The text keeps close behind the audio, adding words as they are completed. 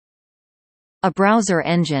A browser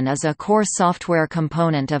engine is a core software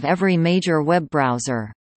component of every major web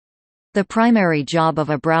browser. The primary job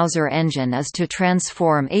of a browser engine is to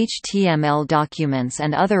transform HTML documents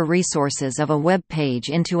and other resources of a web page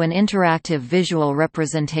into an interactive visual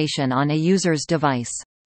representation on a user's device.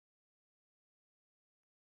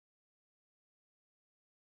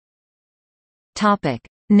 Topic: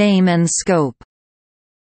 Name and scope.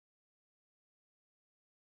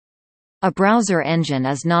 A browser engine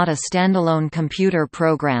is not a standalone computer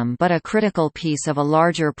program but a critical piece of a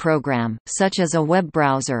larger program, such as a web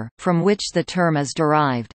browser, from which the term is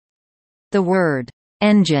derived. The word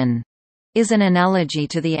engine is an analogy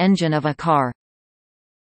to the engine of a car.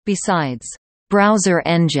 Besides browser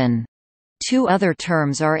engine, two other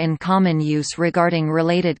terms are in common use regarding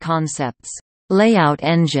related concepts: layout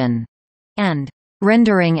engine and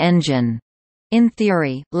rendering engine. In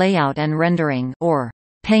theory, layout and rendering, or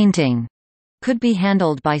painting, could be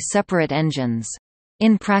handled by separate engines.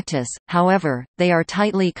 In practice, however, they are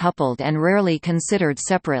tightly coupled and rarely considered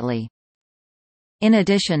separately. In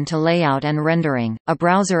addition to layout and rendering, a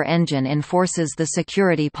browser engine enforces the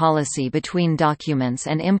security policy between documents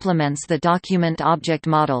and implements the Document Object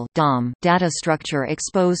Model (DOM) data structure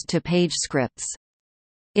exposed to page scripts.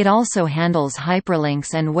 It also handles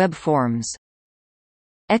hyperlinks and web forms.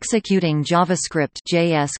 Executing JavaScript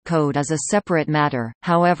 (JS) code is a separate matter,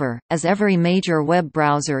 however, as every major web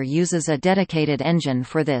browser uses a dedicated engine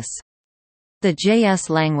for this. The JS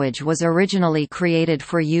language was originally created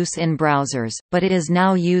for use in browsers, but it is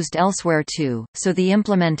now used elsewhere too, so the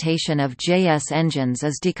implementation of JS engines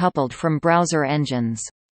is decoupled from browser engines.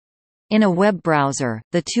 In a web browser,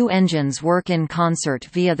 the two engines work in concert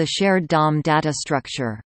via the shared DOM data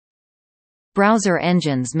structure. Browser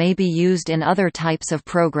engines may be used in other types of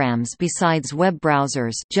programs besides web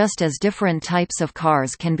browsers, just as different types of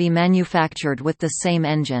cars can be manufactured with the same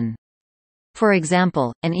engine. For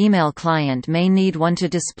example, an email client may need one to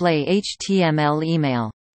display HTML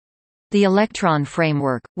email. The Electron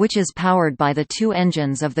framework, which is powered by the two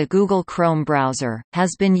engines of the Google Chrome browser,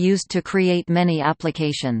 has been used to create many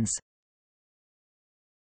applications.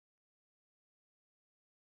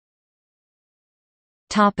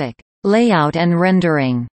 Topic: Layout and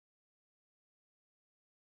rendering.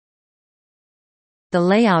 The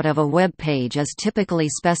layout of a web page is typically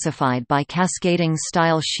specified by cascading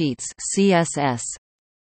style sheets (CSS).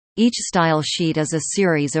 Each style sheet is a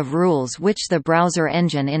series of rules which the browser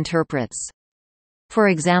engine interprets. For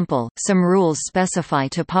example, some rules specify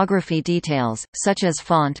typography details, such as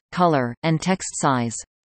font, color, and text size.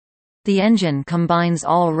 The engine combines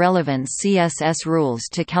all relevant CSS rules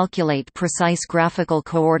to calculate precise graphical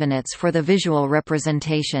coordinates for the visual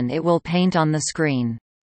representation it will paint on the screen.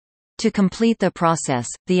 To complete the process,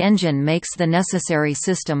 the engine makes the necessary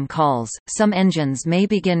system calls. Some engines may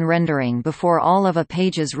begin rendering before all of a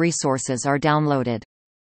page's resources are downloaded.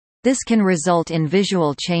 This can result in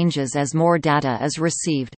visual changes as more data is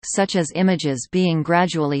received, such as images being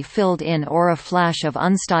gradually filled in or a flash of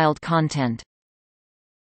unstyled content.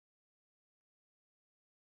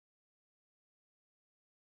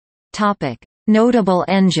 Topic: Notable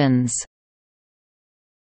engines.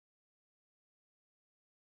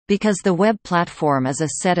 Because the web platform is a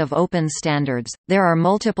set of open standards, there are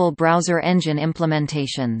multiple browser engine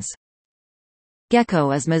implementations.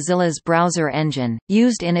 Gecko is Mozilla's browser engine,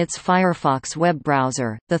 used in its Firefox web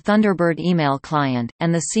browser, the Thunderbird email client,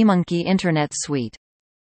 and the SeaMonkey Internet Suite.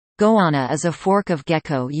 Goanna is a fork of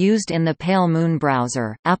Gecko used in the Pale Moon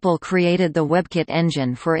browser. Apple created the WebKit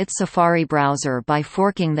engine for its Safari browser by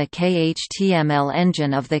forking the KHTML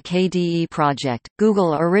engine of the KDE project.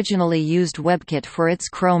 Google originally used WebKit for its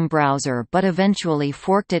Chrome browser but eventually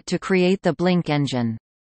forked it to create the Blink engine.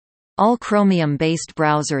 All Chromium-based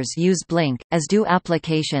browsers use Blink, as do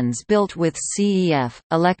applications built with CEF,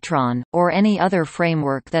 Electron, or any other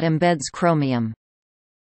framework that embeds Chromium.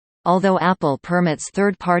 Although Apple permits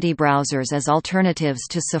third-party browsers as alternatives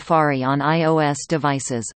to Safari on iOS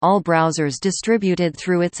devices, all browsers distributed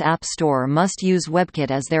through its App Store must use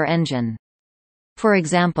WebKit as their engine. For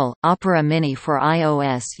example, Opera Mini for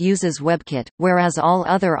iOS uses WebKit, whereas all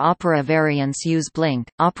other Opera variants use Blink.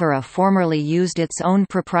 Opera formerly used its own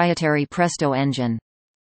proprietary Presto engine.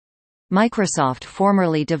 Microsoft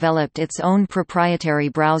formerly developed its own proprietary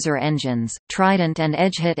browser engines, Trident and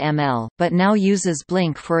EdgeHit.ml, but now uses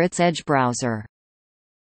Blink for its Edge browser.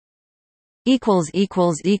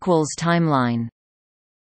 Timeline